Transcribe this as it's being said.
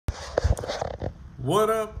What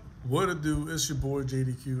up? What it do? It's your boy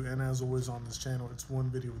JDQ, and as always on this channel, it's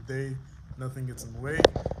one video a day. Nothing gets in the way.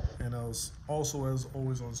 And also, as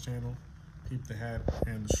always on this channel, keep the hat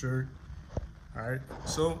and the shirt. All right.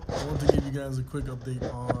 So I want to give you guys a quick update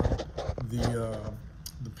on the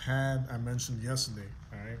pad I mentioned yesterday.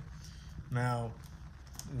 All right. Now,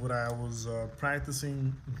 what I was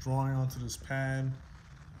practicing drawing onto this pad,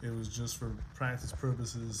 it was just for practice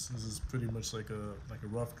purposes. This is pretty much like a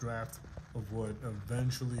rough draft of what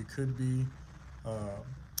eventually could be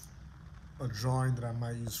a drawing that I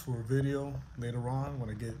might use for a video later on when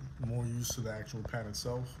I get more used to the actual pad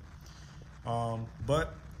itself.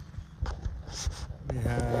 But we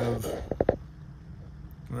have,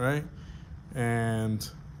 all right, and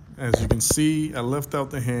as you can see, I left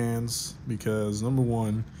out the hands because number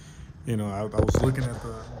one, I was looking at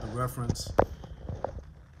the reference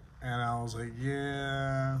and I was like,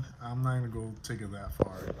 yeah, I'm not gonna go take it that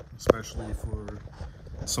far, especially for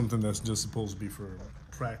something that's just supposed to be for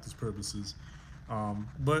practice purposes.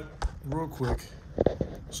 But real quick,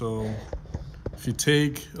 so if you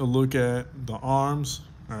take a look at the arms,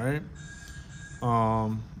 all right,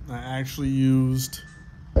 I actually used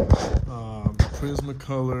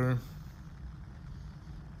Prismacolor.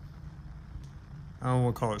 I don't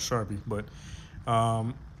want to call it Sharpie, but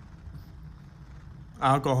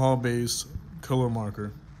alcohol-based color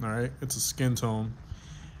marker. All right, it's a skin tone,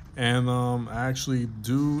 and I actually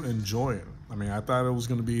do enjoy it. I mean, I thought it was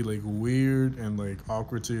gonna be like weird and like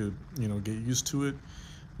awkward to get used to it,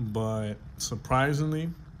 but surprisingly,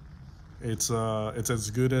 it's as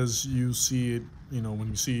good as you see it. When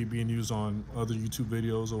you see it being used on other YouTube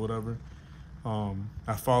videos or whatever.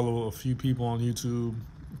 I follow a few people on YouTube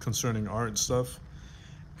concerning art and stuff.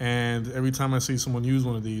 And every time I see someone use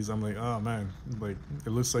one of these, I'm like, oh man, like it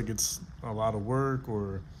looks like it's a lot of work,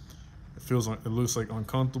 or it looks like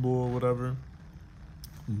uncomfortable or whatever.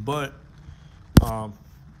 But for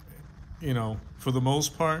the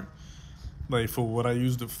most part, like for what I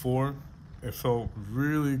used it for, it felt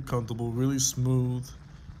really comfortable, really smooth,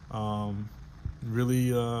 really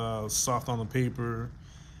soft on the paper.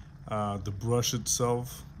 The brush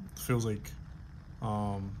itself feels like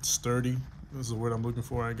sturdy. This is the word I'm looking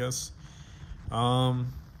for, I guess. And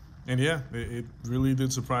yeah, it really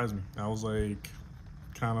did surprise me. I was like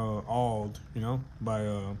kind of awed,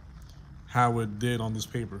 by how it did on this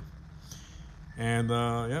paper. And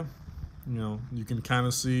yeah, you can kind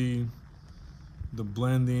of see the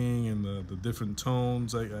blending and the different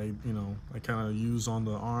tones I kind of use on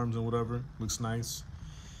the arms and whatever. Looks nice.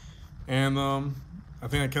 And I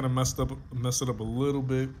think I kind of messed it up a little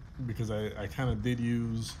bit because I kind of did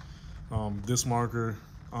use this marker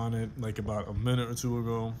on it like about a minute or two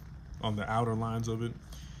ago on the outer lines of it,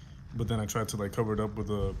 but then I tried to like cover it up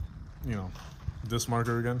with this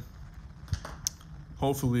marker again.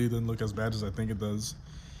 Hopefully it didn't look as bad as I think it does.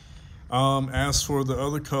 As for the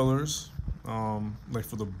other colors, like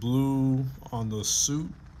for the blue on the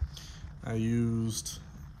suit, I used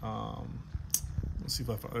let's see if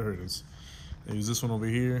here it is. I use this one over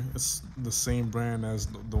here. It's the same brand as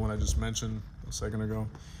the one I just mentioned a second ago.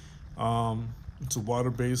 It's a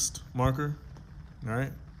water-based marker. All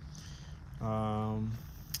right. I'm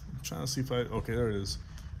trying to see if okay, there it is.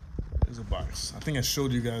 There's a box. I think I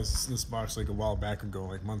showed you guys this box like a while back ago,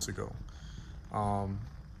 like months ago.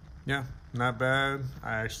 Yeah, not bad.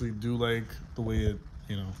 I actually do like the way it,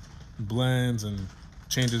 blends and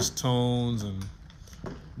changes tones and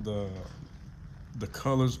the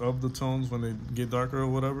colors of the tones when they get darker or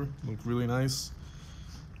whatever look really nice.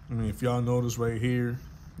 I mean, if y'all notice right here,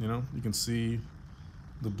 you can see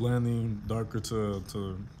the blending darker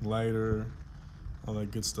to lighter, all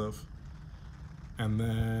that good stuff. And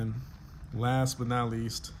then last but not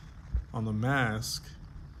least, on the mask,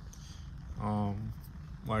 well,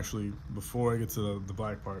 actually, before I get to the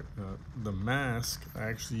black part, the mask, I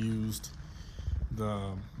actually used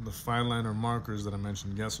the fine liner markers that I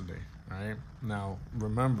mentioned yesterday. All right. Now,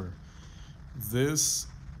 remember, this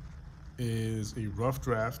is a rough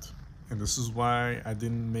draft, and this is why I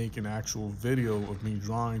didn't make an actual video of me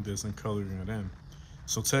drawing this and coloring it in.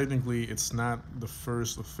 So technically, it's not the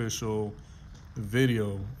first official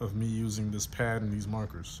video of me using this pad and these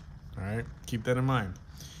markers. All right. Keep that in mind.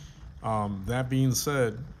 That being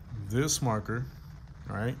said, this marker,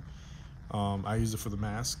 all right, I use it for the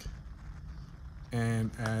mask.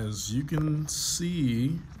 And as you can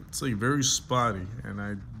see, it's like very spotty, and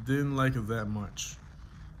I didn't like it that much.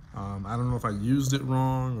 I don't know if I used it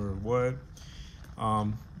wrong or what. I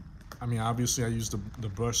mean, obviously I used the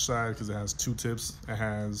brush side because it has two tips. It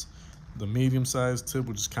has the medium-sized tip,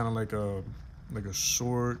 which is kind of like a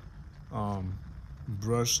short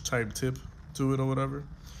brush type tip, to it or whatever.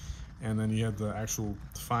 And then you have the actual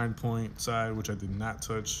fine point side, which I did not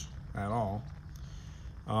touch at all.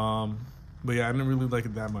 But yeah, I didn't really like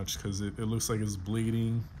it that much because it looks like it's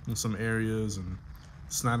bleeding in some areas, and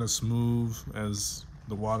it's not as smooth as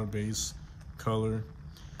the water base color.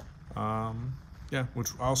 Yeah, which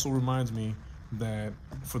also reminds me that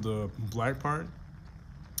for the black part,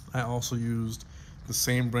 I also used the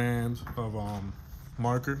same brand of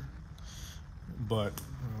marker, but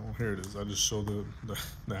here it is. I just showed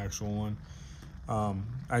the actual one.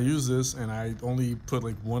 I use this, and I only put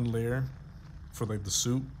like one layer for like the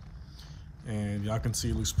soup, and y'all can see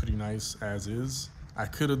it looks pretty nice as is. I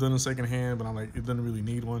could have done a second hand, but I'm like, it doesn't really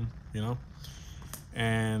need one, you know.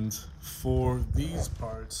 And for these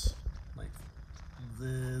parts, like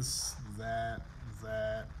this, that,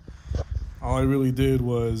 all I really did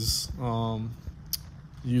was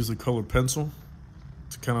use a colored pencil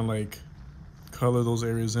to kind of like color those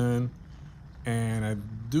areas in. And I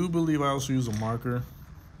do believe I also used a marker.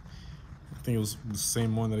 I think it was the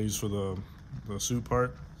same one that I used for the suit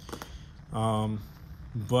part.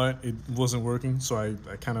 But it wasn't working, so I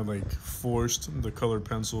kind of like forced the colored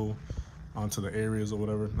pencil onto the areas or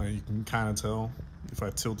whatever. Now you can kind of tell if I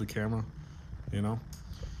tilt the camera, you know.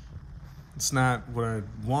 It's not what I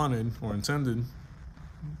wanted or intended,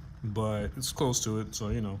 but it's close to it, so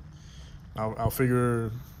you know, I'll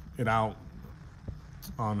figure it out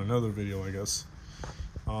on another video, I guess.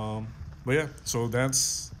 But yeah, so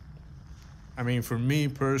that's, I mean, for me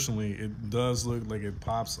personally, it does look like it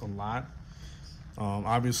pops a lot.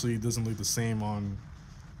 Obviously, it doesn't look the same on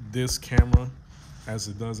this camera as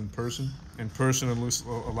it does in person. In person, it looks a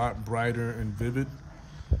lot brighter and vivid.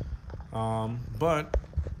 But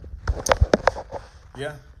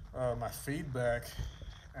yeah, my feedback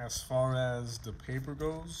as far as the paper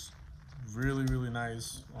goes, really, really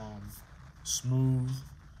nice, smooth.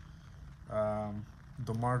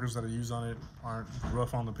 The markers that I use on it aren't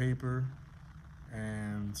rough on the paper,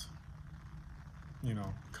 and you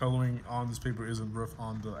know, coloring on this paper isn't rough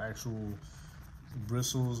on the actual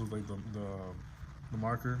bristles of like the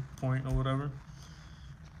marker point or whatever.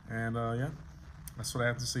 And yeah, that's what I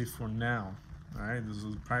have to say for now. All right, this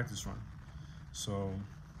is a practice run, so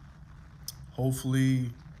hopefully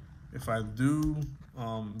if I do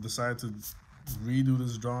decide to redo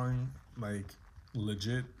this drawing, like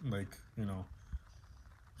legit, like, you know,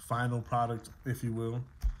 final product, if you will,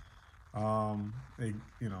 it,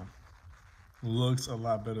 you know, looks a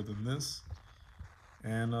lot better than this,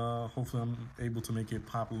 and hopefully I'm able to make it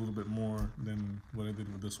pop a little bit more than what I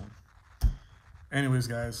did with this one. Anyways,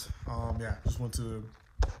 guys, yeah, just want to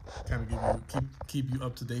kind of keep you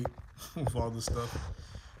up to date with all this stuff.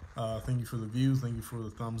 Thank you for the views. Thank you for the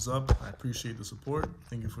thumbs up. I appreciate the support.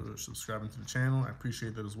 Thank you for subscribing to the channel. I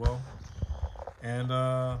appreciate that as well. And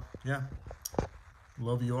yeah,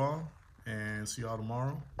 love you all, and see y'all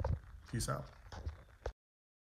tomorrow. Peace out.